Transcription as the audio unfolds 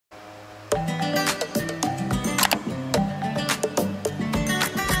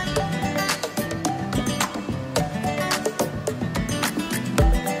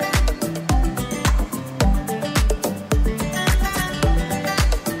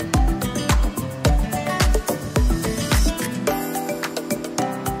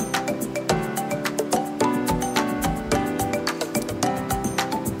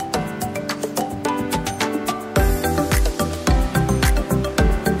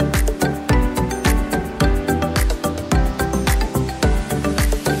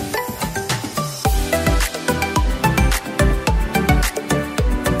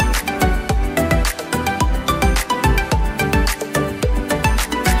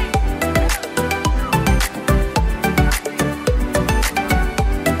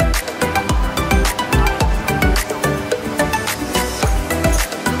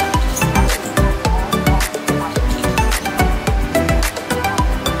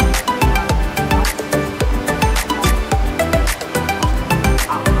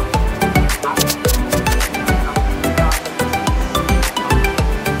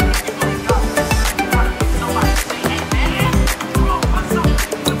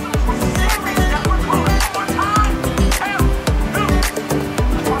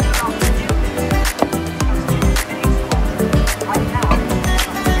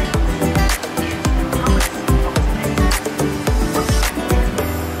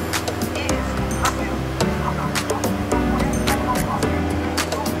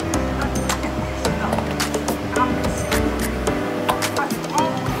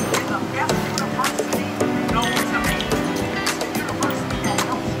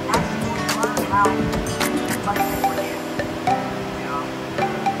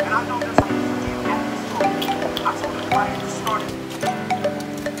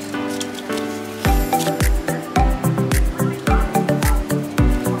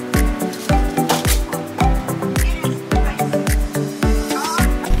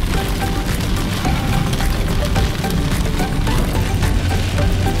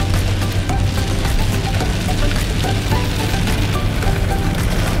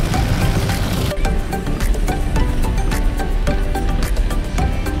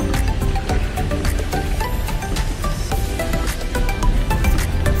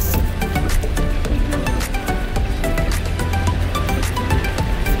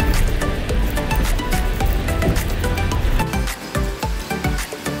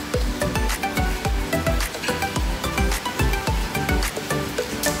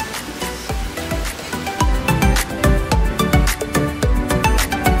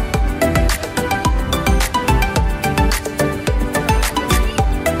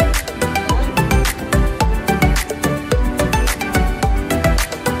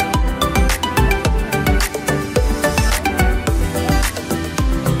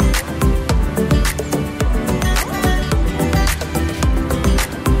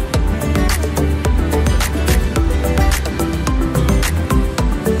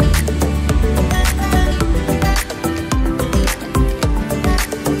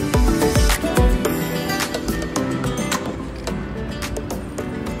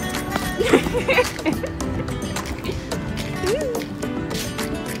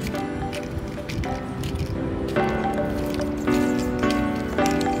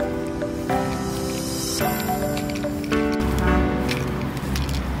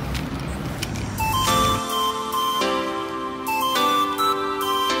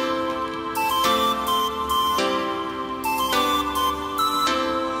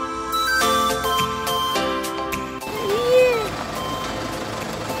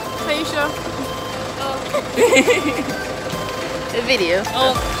The video.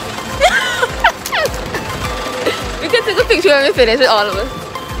 Oh. We can take a picture when we finish with all of us.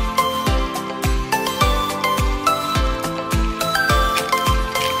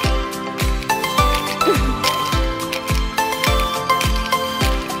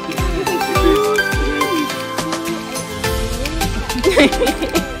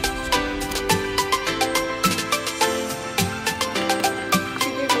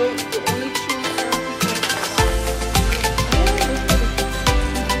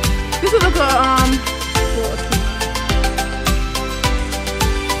 This is like a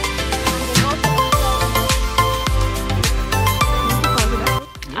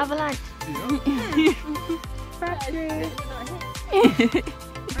Avalanche.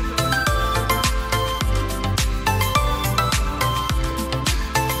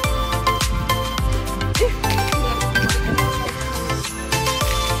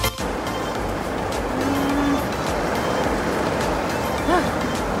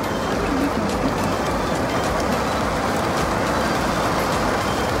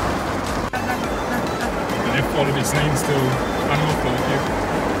 All of these names still unlawful with you.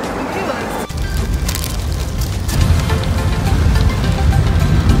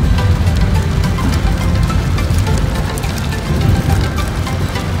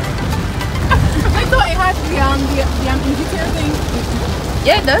 I thought it had to be on the easy tier thing.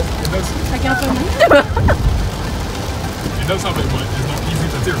 Yeah, it does. It does. I can't film it. It does have it, but it's not easy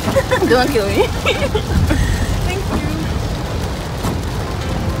to do. Don't kill me. Thank you.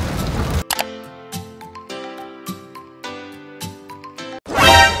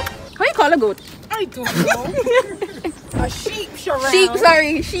 How you call a goat? I don't know. A sheep, sure. Sheep,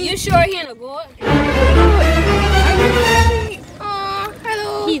 sorry, sheep. You sure he ain't a goat? Oh,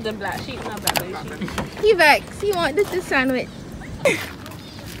 hello. He's a black sheep, not black baby sheep. He vexed. He want this sandwich.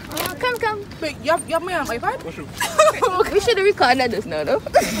 Oh, come. Wait, you have me on iPad? We should have recorded this now, though.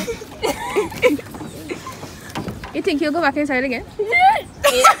 You think he'll go back inside again?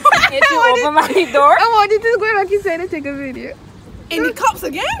 If you open my door? I want you to go back inside and take a video. In the cups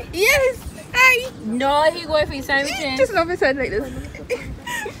again? Yes. Hi. No, he going for his sandwich. Just love his head like this.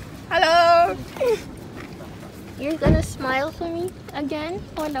 Hello. You're gonna smile for me again,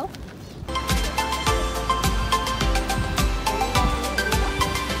 or no?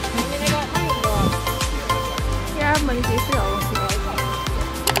 Yeah, I have money to see all of you.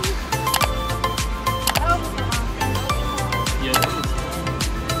 Yeah, it is.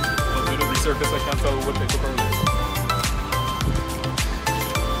 A little resurface, I can't tell what they took earlier.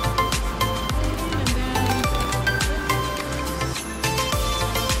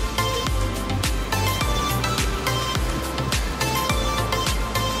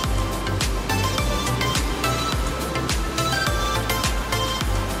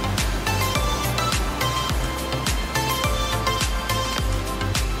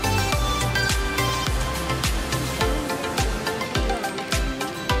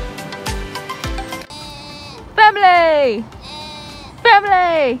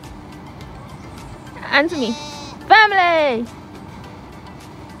 Family! Answer me. Family!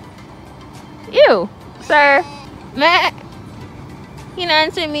 You, sir. Matt. He not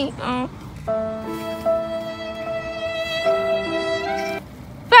answering me. Oh.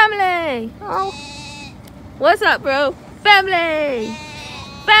 Family! Oh. What's up, bro? Family!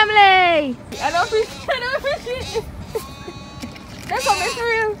 Family! I don't appreciate it. That's what makes for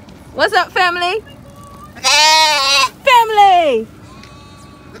real. What's up, family? Family!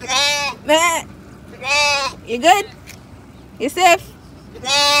 Matt! You good? You safe?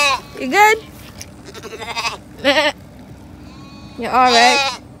 You good? Matt! You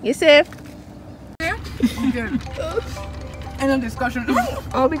alright? You safe? Yeah? I'm good. End of discussion.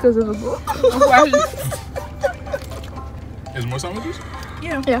 All because of the book. Is more sandwiches?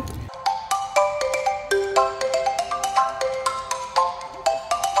 Yeah. Yeah.